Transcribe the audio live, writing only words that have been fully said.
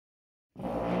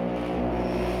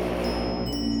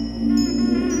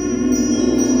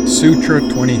Sutra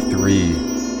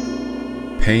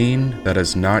 23. Pain that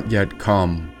has not yet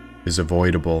come is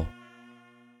avoidable.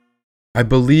 I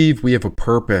believe we have a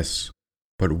purpose,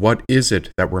 but what is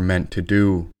it that we're meant to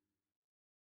do?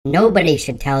 Nobody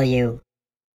should tell you,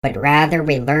 but rather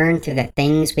we learn through the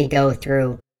things we go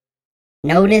through.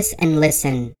 Notice and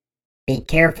listen. Be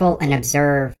careful and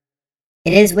observe.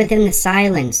 It is within the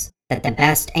silence that the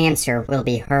best answer will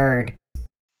be heard,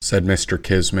 said Mr.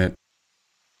 Kismet.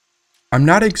 I'm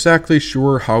not exactly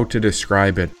sure how to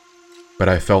describe it, but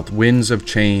I felt winds of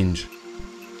change.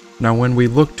 Now when we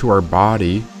look to our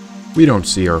body, we don't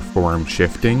see our form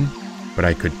shifting, but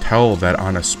I could tell that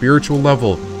on a spiritual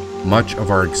level, much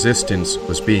of our existence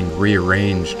was being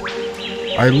rearranged.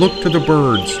 I looked to the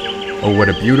birds. Oh, what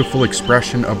a beautiful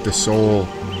expression of the soul.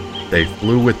 They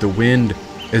flew with the wind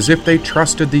as if they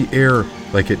trusted the air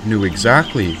like it knew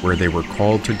exactly where they were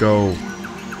called to go.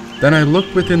 Then I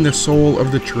looked within the soul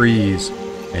of the trees,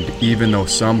 and even though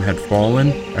some had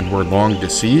fallen and were long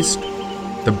deceased,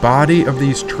 the body of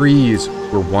these trees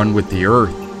were one with the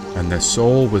earth, and the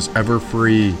soul was ever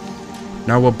free.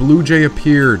 Now a blue jay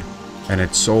appeared, and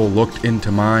its soul looked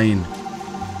into mine.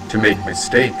 To make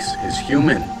mistakes is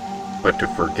human, but to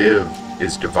forgive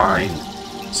is divine,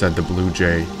 said the blue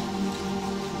jay.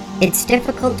 It's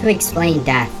difficult to explain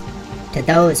death to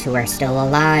those who are still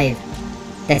alive.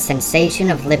 The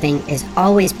sensation of living is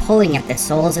always pulling at the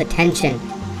soul's attention,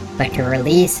 but to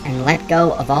release and let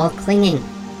go of all clinging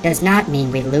does not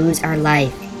mean we lose our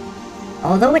life.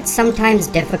 Although it's sometimes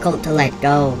difficult to let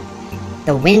go,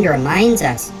 the wind reminds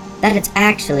us that it's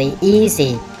actually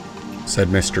easy, said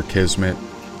Mr. Kismet.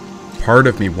 Part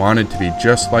of me wanted to be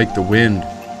just like the wind,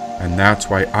 and that's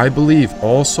why I believe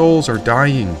all souls are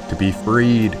dying to be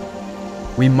freed.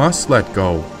 We must let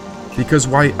go, because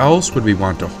why else would we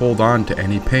want to hold on to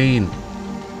any pain?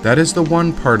 That is the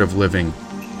one part of living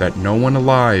that no one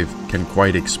alive can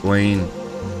quite explain.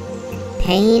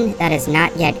 Pain that has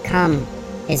not yet come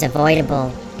is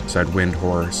avoidable, said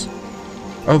Windhorse.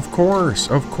 Of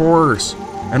course,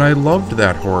 and I loved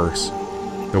that horse.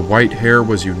 The white hare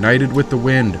was united with the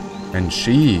wind, and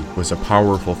she was a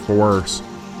powerful force.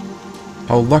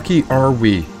 How lucky are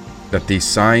we that these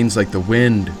signs like the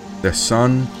wind, the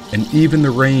sun, and even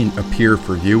the rain appear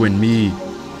for you and me.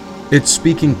 It's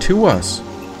speaking to us.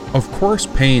 Of course,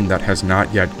 pain that has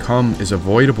not yet come is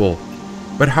avoidable,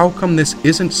 but how come this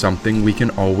isn't something we can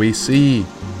always see?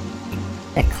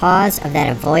 The cause of that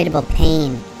avoidable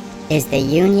pain is the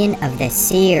union of the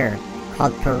seer,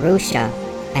 called Purusha,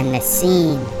 and the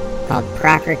seen, called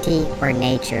Prakriti or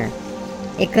nature.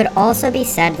 It could also be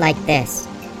said like this.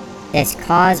 This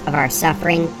cause of our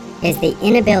suffering is the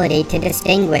inability to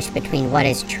distinguish between what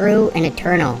is true and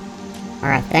eternal,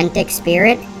 our authentic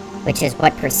spirit, which is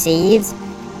what perceives,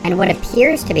 and what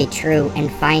appears to be true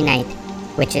and finite,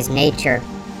 which is nature,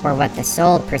 or what the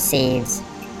soul perceives.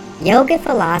 Yoga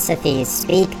philosophies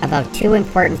speak about two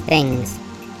important things.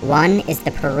 One is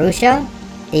the Purusha,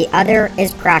 the other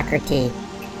is Prakriti.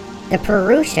 The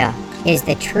Purusha is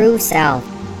the true self,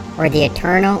 or the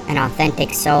eternal and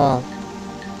authentic soul.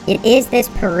 It is this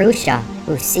Purusha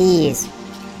who sees,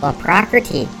 while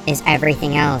Prakriti is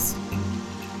everything else.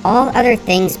 All other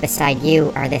things beside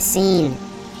you are the seen,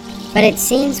 but it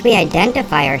seems we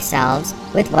identify ourselves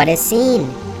with what is seen,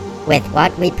 with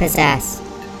what we possess.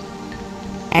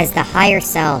 As the higher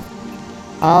self,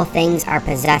 all things are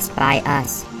possessed by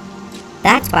us.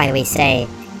 That's why we say,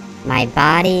 my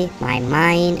body, my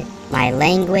mind, my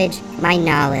language, my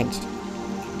knowledge.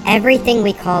 Everything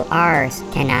we call ours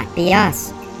cannot be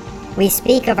us. We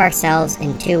speak of ourselves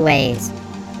in two ways.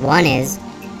 One is,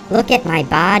 look at my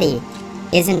body,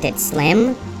 isn't it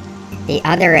slim? The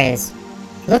other is,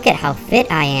 look at how fit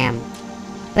I am.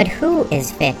 But who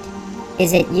is fit?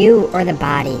 Is it you or the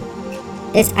body?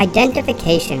 This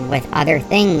identification with other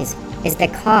things is the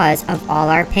cause of all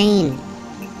our pain.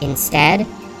 Instead,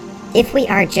 if we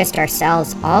are just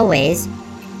ourselves always,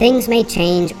 things may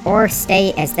change or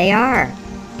stay as they are,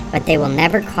 but they will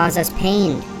never cause us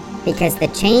pain, because the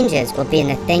changes will be in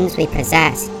the things we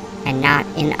possess and not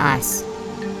in us.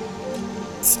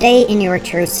 Stay in your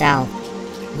true self.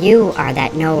 You are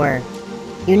that knower.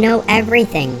 You know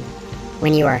everything.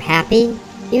 When you are happy,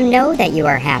 you know that you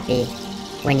are happy.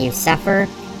 When you suffer,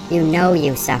 you know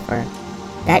you suffer.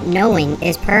 That knowing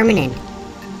is permanent.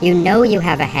 You know you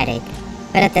have a headache,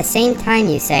 but at the same time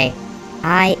you say,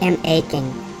 I am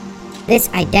aching.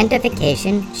 This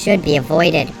identification should be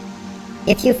avoided.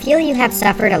 If you feel you have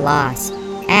suffered a loss,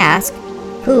 ask,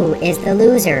 who is the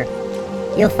loser?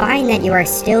 You'll find that you are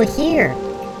still here,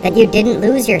 that you didn't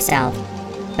lose yourself,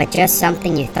 but just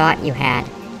something you thought you had.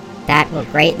 That will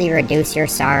greatly reduce your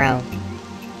sorrow.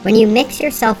 When you mix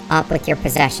yourself up with your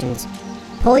possessions,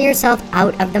 pull yourself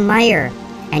out of the mire,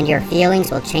 and your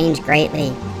feelings will change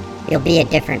greatly. You'll be a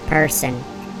different person,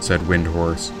 said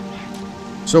Windhorse.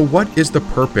 So what is the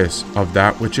purpose of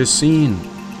that which is seen?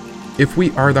 If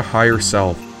we are the higher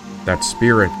self, that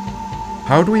spirit,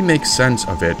 how do we make sense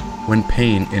of it when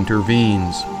pain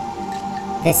intervenes?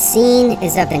 The seen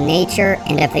is of the nature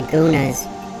and of the gunas,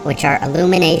 which are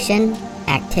illumination,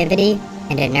 activity,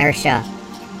 and inertia,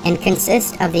 and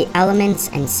consist of the elements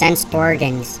and sense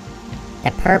organs.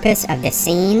 The purpose of the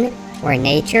seen, or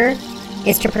nature,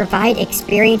 is to provide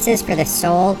experiences for the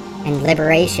soul and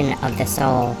liberation of the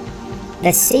soul.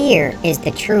 The seer is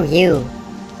the true you.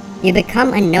 You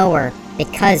become a knower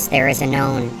because there is a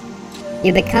known.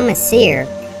 You become a seer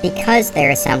because there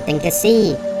is something to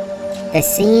see. The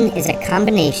seen is a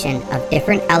combination of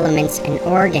different elements and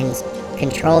organs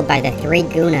controlled by the three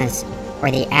gunas, or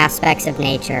the aspects of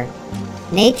nature.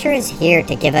 Nature is here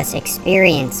to give us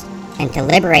experience and to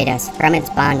liberate us from its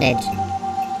bondage.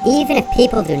 Even if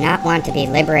people do not want to be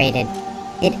liberated,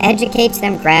 it educates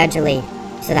them gradually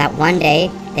so that one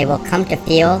day they will come to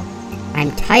feel,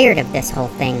 I'm tired of this whole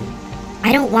thing.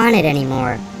 I don't want it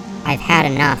anymore. I've had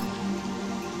enough.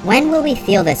 When will we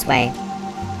feel this way?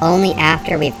 Only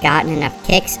after we've gotten enough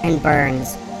kicks and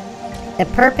burns. The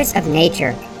purpose of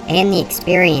nature and the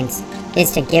experience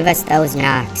is to give us those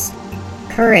knocks.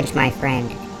 Courage, my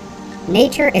friend.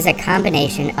 Nature is a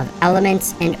combination of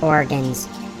elements and organs.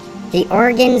 The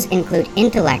organs include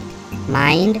intellect,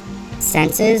 mind,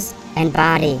 senses, and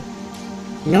body.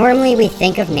 Normally we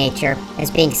think of nature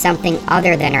as being something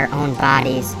other than our own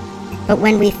bodies. But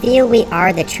when we feel we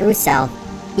are the true self,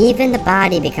 even the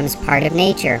body becomes part of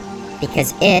nature,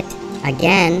 because it,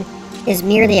 again, is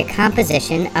merely a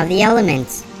composition of the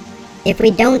elements. If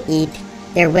we don't eat,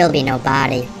 there will be no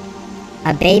body.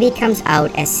 A baby comes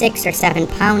out as 6 or 7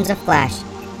 pounds of flesh,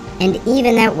 and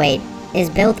even that weight is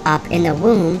built up in the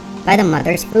womb by the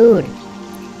mother's food.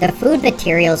 The food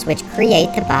materials which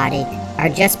create the body are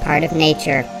just part of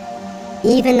nature.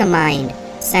 Even the mind,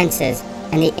 senses,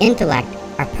 and the intellect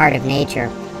are part of nature,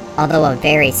 although a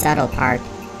very subtle part.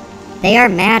 They are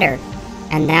matter,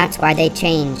 and that's why they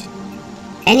change.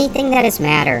 Anything that is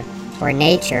matter, or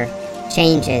nature,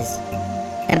 changes.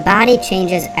 The body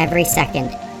changes every second,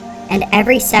 and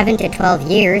every 7 to 12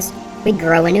 years, we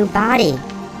grow a new body.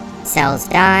 Cells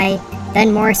die,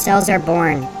 then more cells are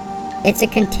born. It's a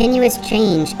continuous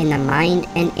change in the mind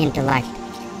and intellect.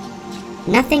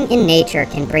 Nothing in nature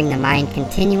can bring the mind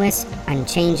continuous,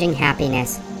 unchanging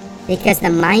happiness, because the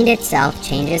mind itself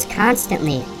changes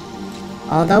constantly.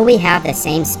 Although we have the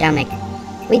same stomach,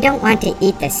 we don't want to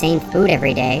eat the same food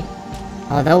every day.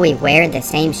 Although we wear the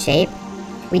same shape,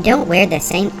 we don't wear the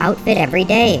same outfit every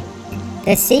day.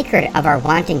 The secret of our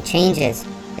wanting changes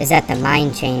is that the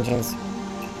mind changes.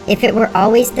 If it were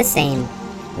always the same,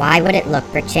 why would it look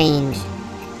for change?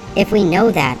 If we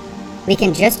know that, we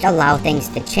can just allow things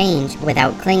to change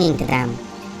without clinging to them.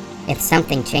 If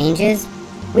something changes,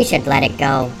 we should let it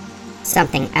go.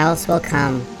 Something else will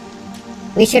come.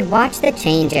 We should watch the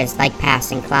changes like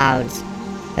passing clouds.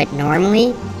 But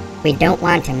normally, we don't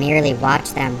want to merely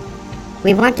watch them.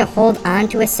 We want to hold on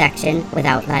to a section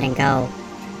without letting go.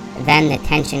 Then the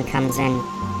tension comes in.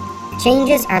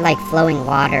 Changes are like flowing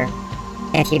water.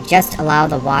 If you just allow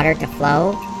the water to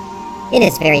flow, it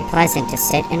is very pleasant to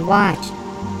sit and watch.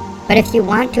 But if you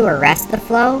want to arrest the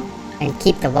flow and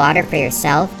keep the water for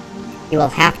yourself, you will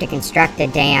have to construct a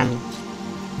dam.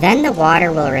 Then the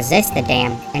water will resist the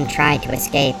dam and try to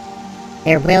escape.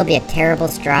 There will be a terrible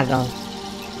struggle.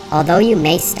 Although you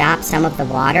may stop some of the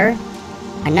water,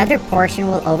 another portion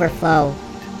will overflow,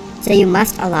 so you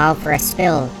must allow for a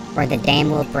spill or the dam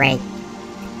will break.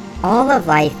 All of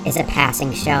life is a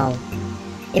passing show.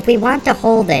 If we want to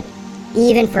hold it,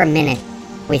 even for a minute,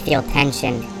 we feel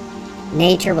tension.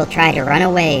 Nature will try to run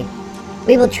away.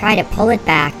 We will try to pull it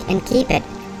back and keep it.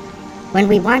 When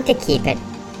we want to keep it,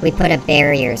 we put up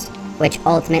barriers, which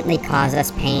ultimately cause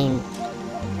us pain.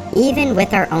 Even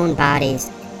with our own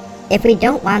bodies, if we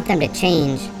don't want them to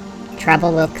change,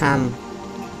 trouble will come.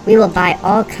 We will buy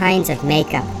all kinds of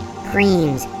makeup,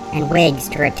 creams, and wigs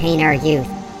to retain our youth.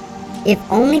 If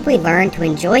only we learn to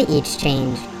enjoy each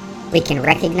change, we can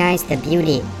recognize the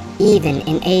beauty even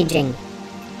in aging.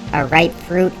 A ripe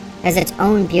fruit has its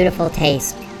own beautiful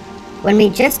taste. When we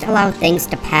just allow things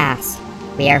to pass,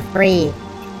 we are free.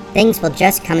 Things will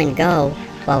just come and go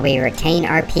while we retain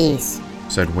our peace,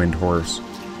 said Windhorse.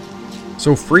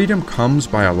 So freedom comes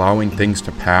by allowing things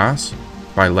to pass,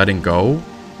 by letting go?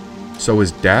 So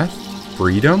is death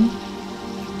freedom?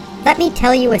 Let me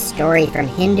tell you a story from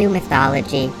Hindu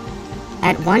mythology.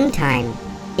 At one time,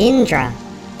 Indra,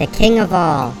 the king of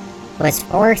all, was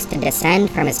forced to descend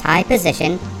from his high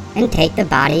position and take the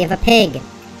body of a pig.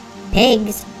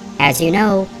 Pigs, as you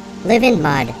know, live in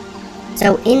mud.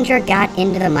 So Indra got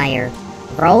into the mire,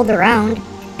 rolled around,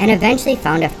 and eventually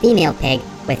found a female pig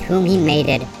with whom he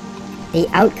mated. The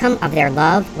outcome of their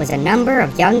love was a number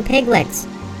of young piglets.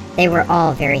 They were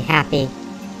all very happy.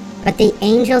 But the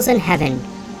angels in heaven,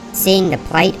 seeing the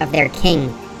plight of their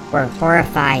king, were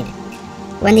horrified.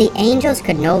 When the angels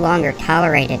could no longer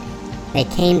tolerate it, they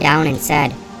came down and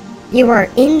said, "You are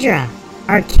Indra,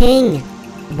 our king.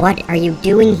 What are you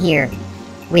doing here?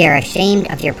 We are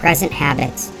ashamed of your present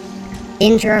habits."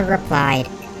 Indra replied,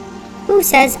 "Who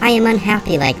says I am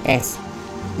unhappy like this?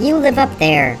 You live up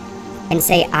there, and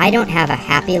say I don't have a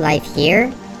happy life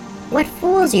here? What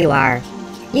fools you are!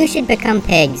 You should become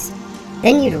pigs.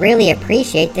 Then you'd really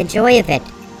appreciate the joy of it.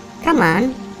 Come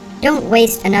on, don't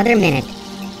waste another minute.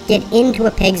 Get into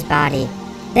a pig's body,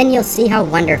 then you'll see how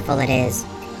wonderful it is."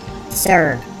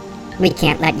 "Sir, we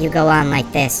can't let you go on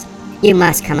like this. You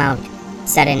must come out,"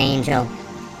 said an angel.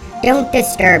 "Don't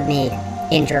disturb me,"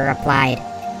 Indra replied.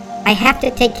 "I have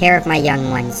to take care of my young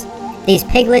ones. These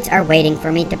piglets are waiting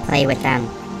for me to play with them."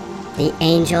 The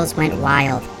angels went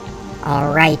wild.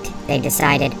 "All right," they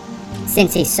decided.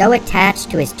 "Since he's so attached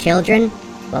to his children,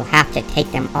 we'll have to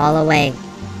take them all away."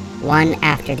 One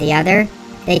after the other,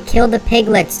 they killed the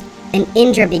piglets, and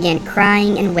Indra began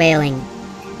crying and wailing.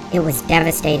 It was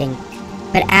devastating.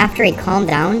 But after he calmed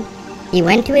down, he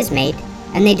went to his mate,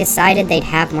 and they decided they'd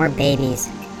have more babies.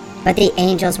 But the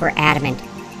angels were adamant.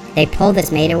 They pulled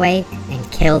his mate away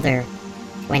and killed her.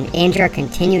 When Indra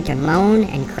continued to moan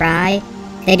and cry,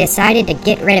 they decided to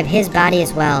get rid of his body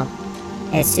as well.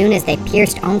 As soon as they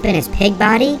pierced open his pig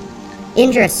body,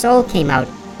 Indra's soul came out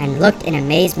and looked in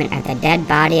amazement at the dead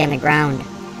body on the ground.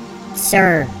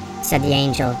 "Sir," said the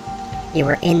angel, "you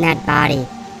were in that body,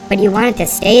 but you wanted to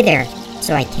stay there,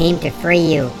 so I came to free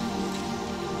you."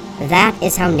 That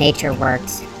is how nature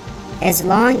works. As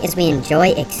long as we enjoy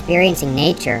experiencing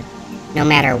nature, no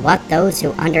matter what those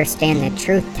who understand the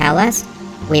truth tell us,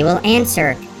 we will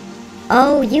answer,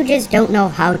 "Oh, you just don't know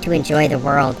how to enjoy the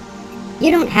world. You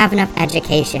don't have enough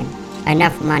education,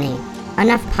 enough money,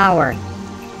 enough power.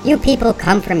 You people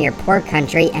come from your poor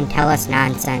country and tell us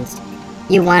nonsense.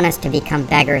 You want us to become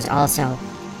beggars also.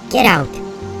 Get out.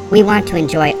 We want to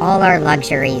enjoy all our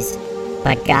luxuries."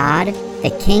 But God,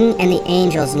 the King, and the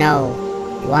angels know,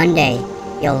 one day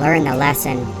you'll learn the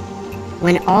lesson.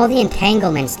 When all the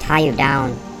entanglements tie you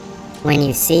down, when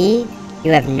you see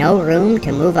you have no room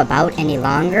to move about any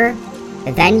longer,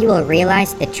 then you will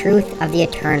realize the truth of the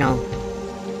eternal.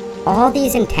 All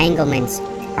these entanglements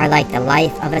are like the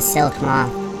life of a silk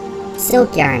moth.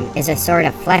 Silk yarn is a sort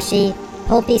of fleshy,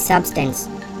 pulpy substance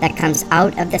that comes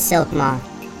out of the silk moth.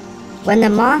 When the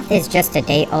moth is just a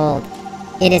day old,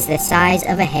 it is the size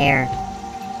of a hair.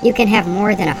 You can have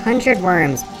more than 100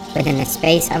 worms within the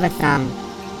space of a thumb.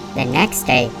 The next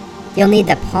day, you'll need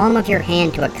the palm of your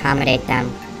hand to accommodate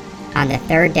them. On the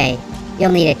third day,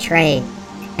 you'll need a tray.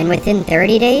 And within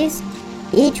 30 days,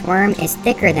 each worm is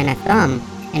thicker than a thumb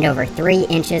and over 3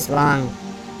 inches long.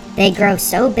 They grow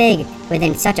so big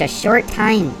within such a short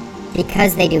time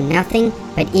because they do nothing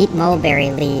but eat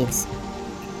mulberry leaves.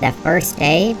 The first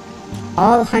day,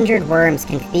 all 100 worms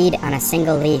can feed on a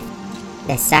single leaf.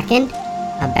 The second,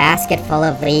 a basket full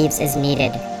of leaves is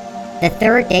needed. The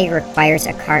third day requires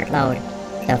a cartload.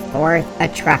 The fourth, a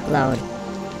truckload.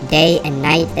 Day and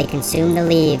night they consume the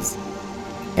leaves.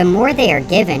 The more they are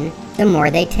given, the more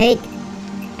they take.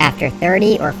 After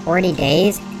 30 or 40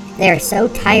 days, they are so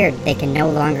tired they can no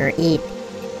longer eat.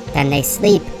 Then they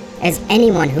sleep, as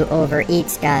anyone who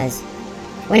overeats does.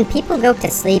 When people go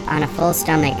to sleep on a full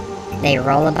stomach, they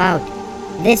roll about,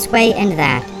 this way and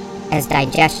that, as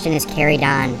digestion is carried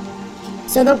on.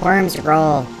 So the worms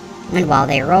roll, and while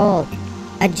they roll,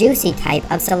 a juicy type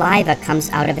of saliva comes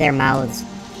out of their mouths.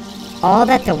 All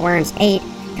that the worms ate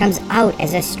comes out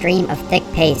as a stream of thick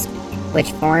paste,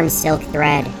 which forms silk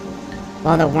thread.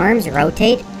 While the worms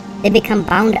rotate, they become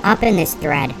bound up in this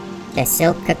thread, the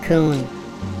silk cocoon.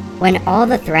 When all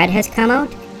the thread has come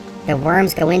out, the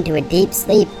worms go into a deep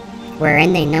sleep,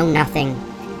 wherein they know nothing.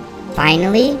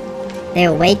 Finally, they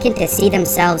awaken to see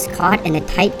themselves caught in the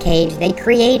tight cage they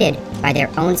created by their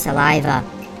own saliva.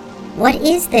 What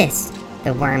is this?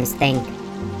 The worms think.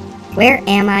 Where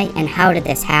am I and how did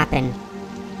this happen?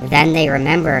 Then they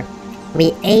remember,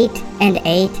 we ate and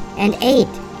ate and ate.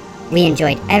 We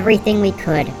enjoyed everything we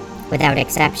could, without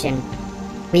exception.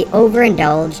 We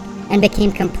overindulged and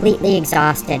became completely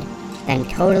exhausted, then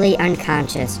totally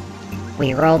unconscious.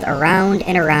 We rolled around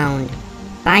and around,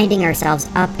 binding ourselves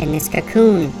up in this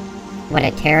cocoon. What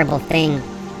a terrible thing.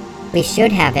 We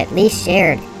should have at least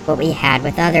shared what we had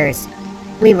with others.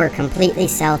 We were completely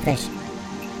selfish.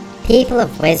 People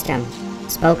of wisdom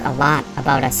spoke a lot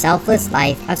about a selfless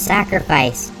life of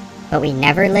sacrifice, but we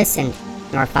never listened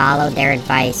nor followed their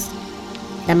advice.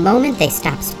 The moment they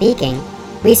stopped speaking,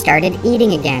 we started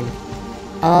eating again.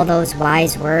 All those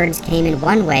wise words came in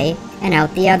one way and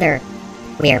out the other.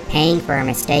 We are paying for our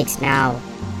mistakes now.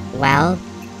 Well,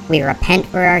 we repent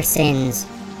for our sins.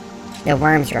 The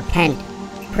worms repent,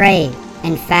 pray,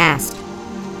 and fast.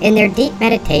 In their deep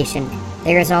meditation,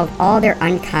 they resolve all their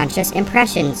unconscious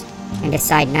impressions and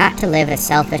decide not to live a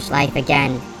selfish life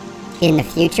again. In the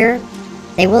future,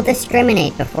 they will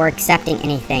discriminate before accepting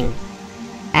anything.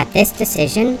 At this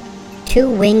decision, 2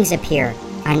 wings appear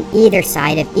on either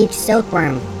side of each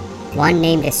silkworm, one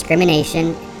named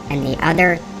discrimination and the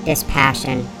other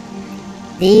dispassion.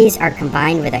 These are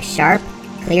combined with a sharp,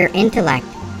 clear intellect,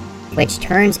 which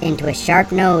turns into a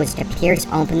sharp nose to pierce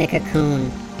open the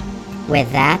cocoon.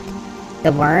 With that,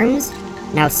 the worms,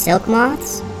 now silk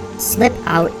moths, slip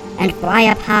out and fly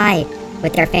up high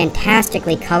with their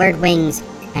fantastically colored wings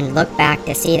and look back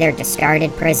to see their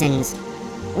discarded prisons.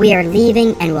 We are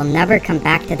leaving and will never come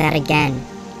back to that again.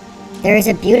 There is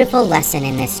a beautiful lesson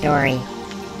in this story.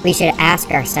 We should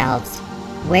ask ourselves,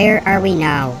 where are we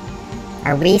now?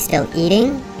 Are we still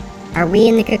eating? Are we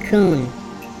in the cocoon?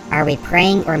 Are we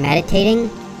praying or meditating?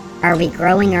 Are we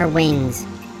growing our wings?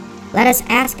 Let us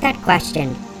ask that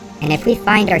question, and if we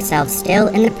find ourselves still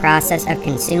in the process of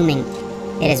consuming,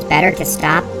 it is better to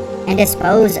stop and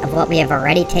dispose of what we have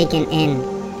already taken in.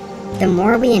 The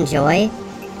more we enjoy,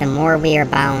 the more we are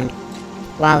bound.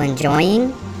 While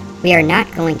enjoying, we are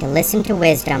not going to listen to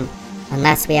wisdom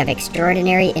unless we have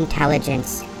extraordinary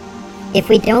intelligence. If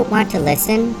we don't want to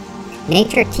listen,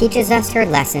 nature teaches us her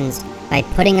lessons by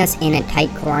putting us in a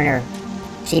tight corner.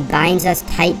 She binds us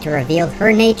tight to reveal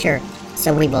her nature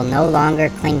so we will no longer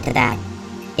cling to that.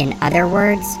 In other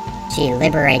words, she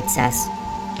liberates us.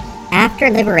 After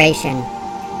liberation,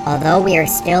 although we are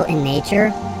still in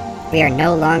nature, we are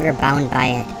no longer bound by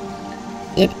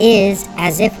it. It is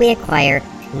as if we acquire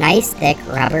nice thick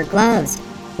rubber gloves,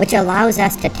 which allows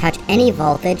us to touch any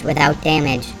voltage without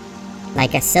damage,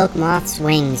 like a silk moth's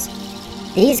wings.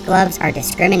 These gloves are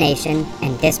discrimination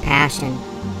and dispassion.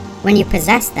 When you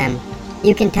possess them,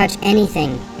 you can touch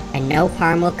anything and no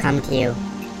harm will come to you.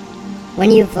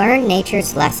 When you've learned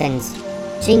nature's lessons,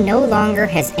 she no longer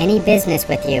has any business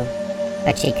with you,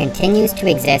 but she continues to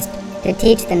exist to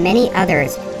teach the many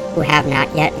others who have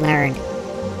not yet learned.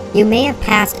 You may have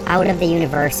passed out of the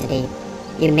university.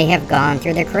 You may have gone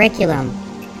through the curriculum.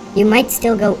 You might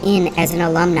still go in as an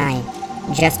alumni,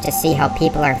 just to see how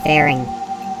people are faring.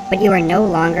 But you are no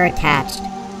longer attached.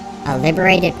 A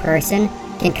liberated person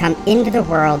can come into the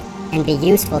world and be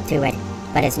useful to it,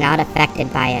 but is not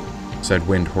affected by it, said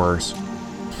Windhorse.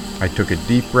 I took a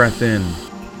deep breath in,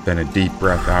 then a deep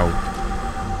breath out.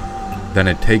 Then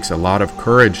it takes a lot of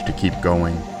courage to keep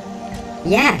going.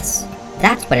 Yes,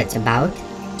 that's what it's about,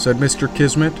 said Mr.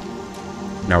 Kismet.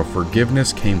 Now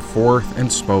forgiveness came forth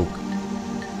and spoke.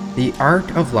 The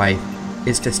art of life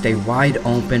is to stay wide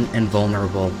open and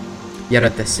vulnerable, yet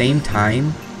at the same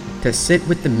time, to sit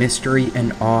with the mystery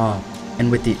and awe and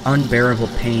with the unbearable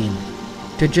pain,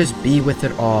 to just be with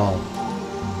it all.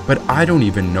 But I don't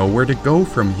even know where to go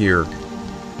from here.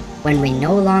 When we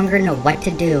no longer know what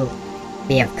to do,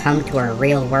 we have come to our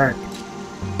real work.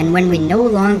 And when we no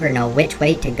longer know which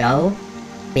way to go,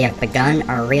 we have begun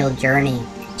our real journey,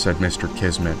 said Mr.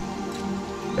 Kismet.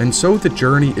 And so the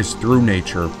journey is through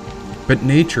nature, but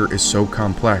nature is so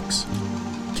complex.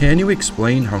 Can you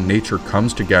explain how nature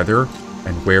comes together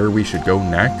and where we should go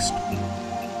next?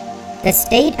 The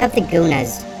state of the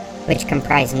gunas, which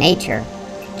comprise nature,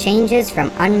 changes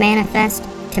from unmanifest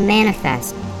to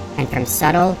manifest, and from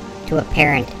subtle to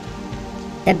apparent.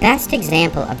 The best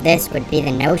example of this would be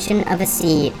the notion of a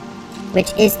seed,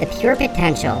 which is the pure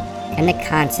potential and the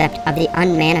concept of the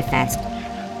unmanifest,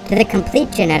 to the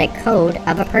complete genetic code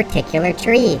of a particular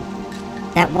tree.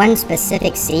 That one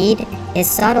specific seed is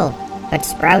subtle, but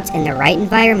sprouts in the right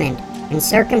environment and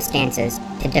circumstances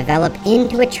to develop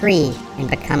into a tree and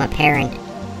become apparent.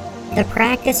 The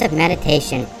practice of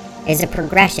meditation is a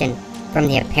progression from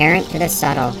the apparent to the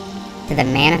subtle, to the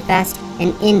manifest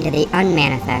and into the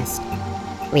unmanifest.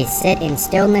 We sit in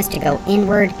stillness to go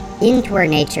inward into our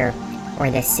nature,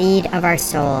 or the seed of our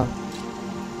soul.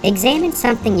 Examine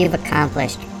something you've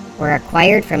accomplished or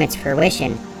acquired from its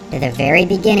fruition to the very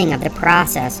beginning of the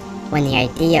process when the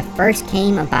idea first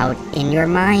came about in your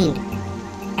mind.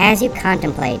 As you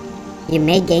contemplate, you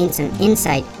may gain some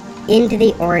insight into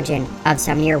the origin of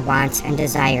some of your wants and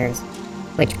desires,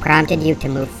 which prompted you to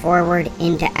move forward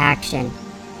into action.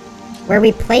 Where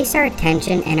we place our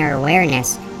attention and our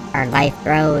awareness, our life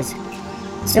grows.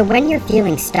 So when you're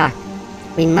feeling stuck,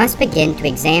 we must begin to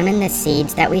examine the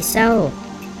seeds that we sow.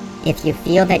 If you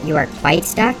feel that you are quite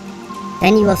stuck,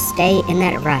 then you will stay in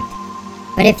that rut.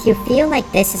 But if you feel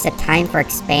like this is a time for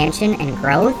expansion and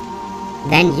growth,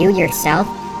 then you yourself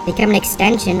become an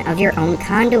extension of your own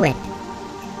conduit.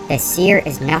 The seer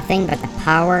is nothing but the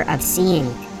power of seeing,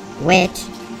 which,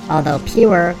 although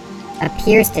pure,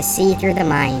 appears to see through the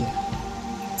mind.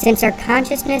 Since our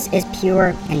consciousness is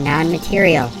pure and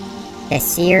non-material, the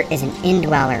seer is an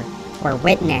indweller, or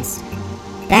witness.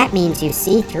 That means you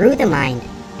see through the mind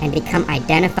and become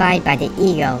identified by the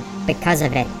ego because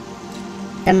of it.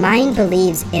 The mind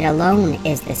believes it alone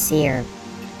is the seer,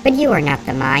 but you are not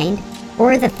the mind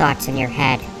or the thoughts in your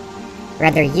head.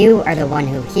 Rather, you are the one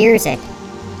who hears it,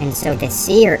 and so the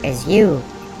seer is you,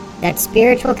 that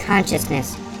spiritual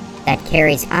consciousness that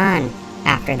carries on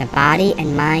after the body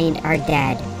and mind are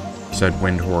dead, said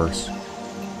Windhorse.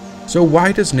 So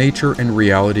why does nature and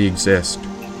reality exist?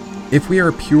 If we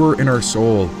are pure in our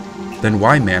soul, then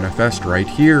why manifest right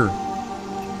here?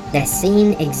 The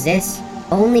scene exists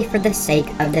only for the sake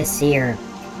of the seer.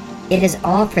 It is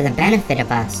all for the benefit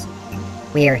of us.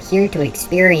 We are here to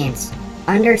experience,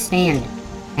 understand,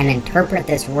 and interpret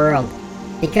this world,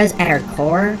 because at our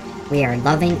core, we are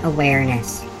loving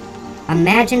awareness.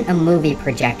 Imagine a movie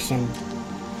projection.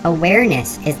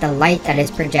 Awareness is the light that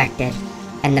is projected,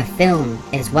 and the film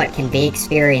is what can be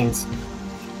experienced.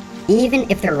 Even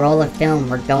if the roll of film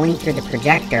were going through the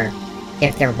projector,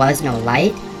 if there was no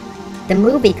light, the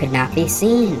movie could not be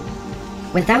seen.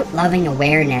 Without loving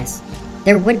awareness,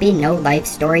 there would be no life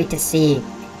story to see,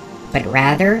 but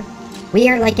rather, we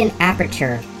are like an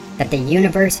aperture that the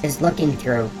universe is looking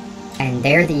through, and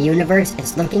there the universe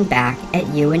is looking back at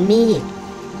you and me.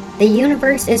 The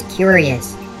universe is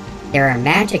curious. There are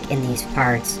magic in these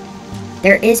parts.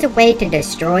 There is a way to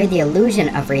destroy the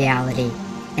illusion of reality,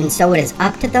 and so it is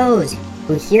up to those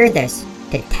who hear this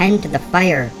to tend to the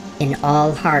fire in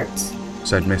all hearts,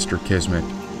 said Mr. Kismet.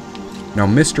 Now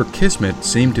Mr. Kismet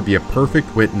seemed to be a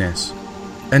perfect witness,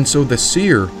 and so the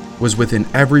seer was within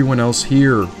everyone else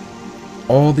here.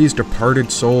 All these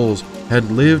departed souls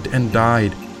had lived and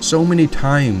died so many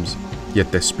times,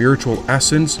 yet the spiritual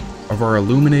essence of our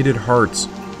illuminated hearts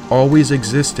always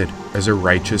existed as a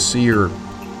righteous seer.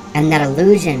 And that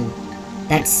illusion,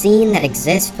 that scene that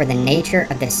exists for the nature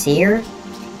of the seer,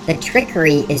 the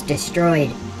trickery is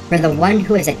destroyed for the one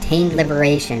who has attained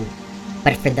liberation.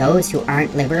 But for those who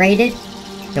aren't liberated,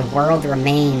 the world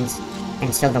remains,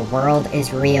 and so the world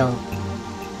is real.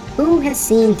 Who has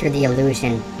seen through the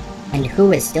illusion, and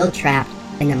who is still trapped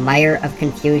in the mire of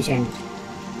confusion?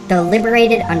 The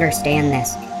liberated understand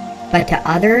this, but to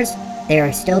others, they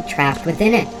are still trapped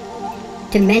within it.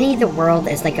 To many, the world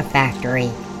is like a factory,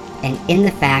 and in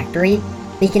the factory,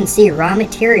 we can see raw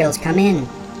materials come in,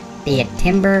 be it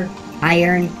timber,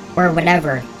 iron, or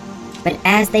whatever. But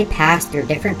as they pass through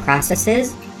different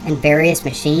processes and various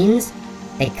machines,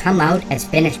 they come out as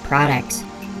finished products,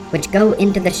 which go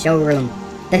into the showroom,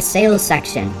 the sales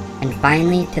section, and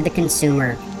finally to the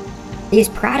consumer. These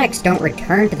products don't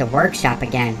return to the workshop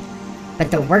again, but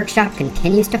the workshop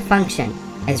continues to function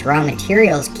as raw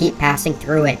materials keep passing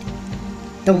through it.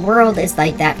 The world is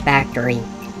like that factory.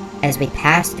 As we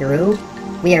pass through,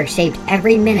 we are shaped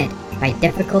every minute by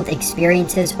difficult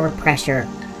experiences or pressure.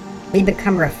 We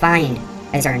become refined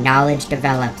as our knowledge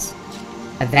develops.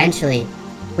 Eventually,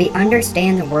 we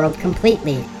understand the world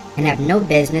completely and have no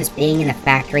business being in the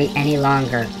factory any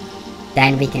longer.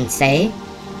 Then we can say,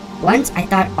 once I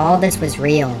thought all this was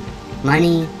real.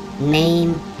 Money,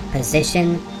 name,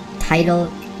 position,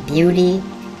 title, beauty.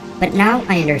 But now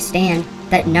I understand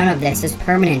that none of this is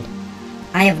permanent.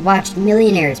 I have watched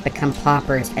millionaires become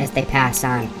paupers as they pass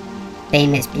on.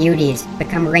 Famous beauties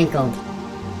become wrinkled.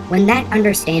 When that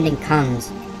understanding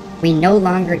comes, we no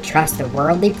longer trust the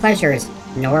worldly pleasures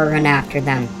nor run after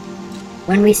them.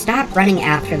 When we stop running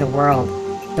after the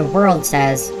world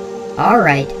says, "All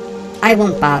right, I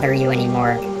won't bother you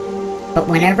anymore." But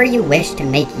whenever you wish to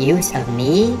make use of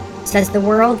me, says the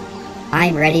world,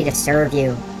 I'm ready to serve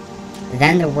you.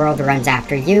 Then the world runs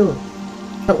after you.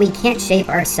 But we can't shape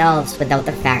ourselves without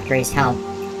the factory's help.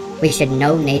 We should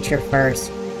know nature first.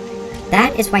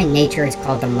 That is why nature is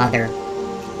called the mother.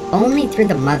 Only through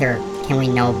the mother can we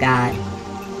know God.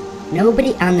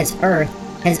 Nobody on this earth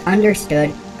has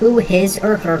understood who his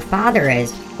or her father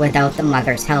is without the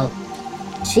mother's help.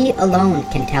 She alone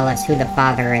can tell us who the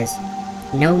father is.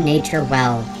 Know nature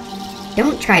well.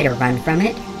 Don't try to run from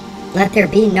it. Let there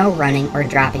be no running or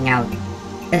dropping out.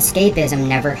 Escapism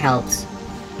never helps.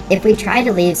 If we try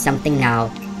to leave something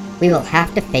now, we will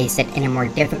have to face it in a more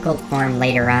difficult form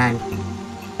later on.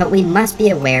 But we must be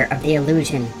aware of the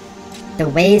illusion. The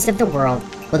ways of the world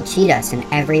will cheat us in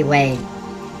every way.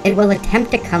 It will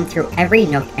attempt to come through every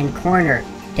nook and corner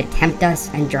to tempt us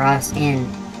and draw us in.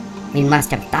 We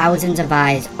must have thousands of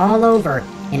eyes all over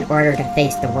in order to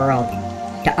face the world,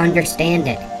 to understand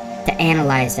it, to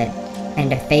analyze it, and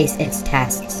to face its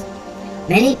tests.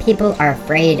 Many people are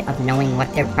afraid of knowing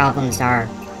what their problems are.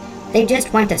 They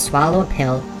just want to swallow a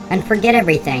pill and forget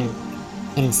everything.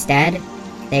 Instead,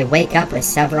 they wake up with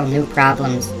several new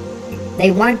problems.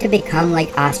 They want to become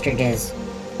like ostriches.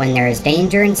 When there is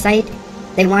danger in sight,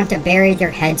 they want to bury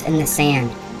their heads in the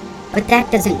sand. But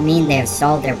that doesn't mean they have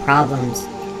solved their problems.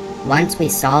 Once we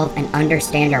solve and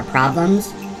understand our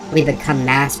problems, we become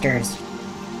masters.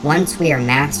 Once we are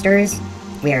masters,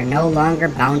 we are no longer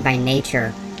bound by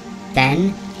nature.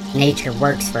 Then, nature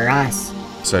works for us,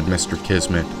 said Mr.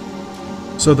 Kismet.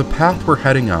 So the path we're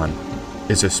heading on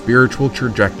is a spiritual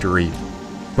trajectory,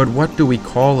 but what do we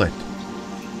call it?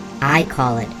 I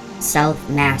call it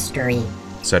self-mastery,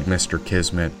 said Mr.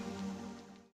 Kismet.